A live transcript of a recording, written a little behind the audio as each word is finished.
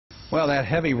Well, that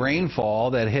heavy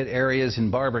rainfall that hit areas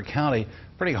in Barbour County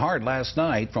pretty hard last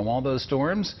night from all those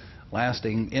storms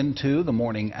lasting into the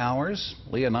morning hours.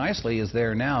 Leah Nicely is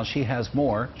there now. She has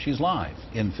more. She's live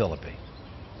in Philippi.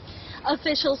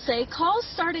 Officials say calls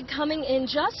started coming in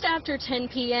just after 10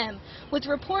 p.m. with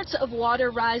reports of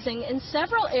water rising in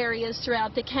several areas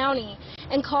throughout the county,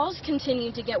 and calls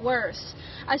continued to get worse.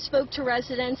 I spoke to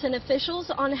residents and officials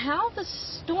on how the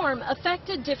storm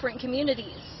affected different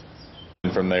communities.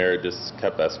 And from there, it just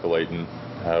kept escalating.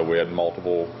 We had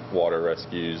multiple water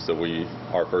rescues that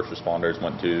our first responders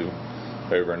went to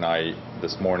overnight.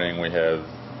 This morning, we have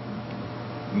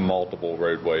multiple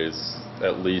roadways,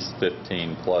 at least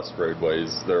 15 plus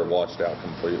roadways that are washed out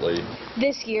completely.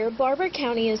 This year, Barbour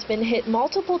County has been hit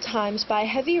multiple times by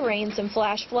heavy rains and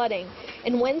flash flooding,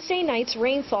 and Wednesday night's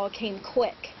rainfall came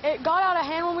quick. It got out of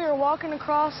hand when we were walking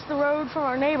across the road from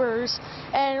our neighbors,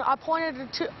 and I pointed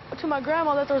to my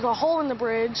grandma that there was a hole in the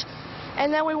bridge.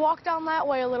 And then we walked down that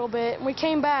way a little bit, and we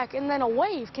came back, and then a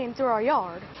wave came through our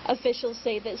yard. Officials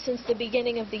say that since the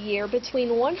beginning of the year,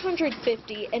 between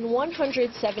 150 and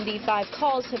 175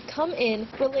 calls have come in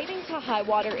relating to high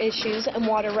water issues and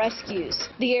water rescues.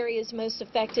 The areas most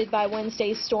affected by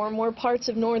Wednesday's storm were parts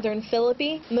of northern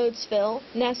Philippi, Moatsville,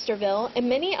 Nestorville, and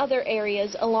many other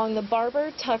areas along the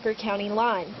Barbour-Tucker County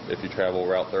line. If you travel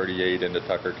Route 38 into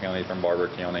Tucker County from Barbour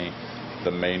County,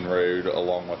 the main road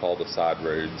along with all the side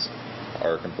roads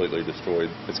are completely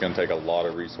destroyed. It's going to take a lot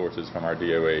of resources from our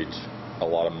DOH, a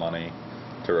lot of money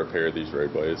to repair these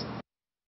roadways.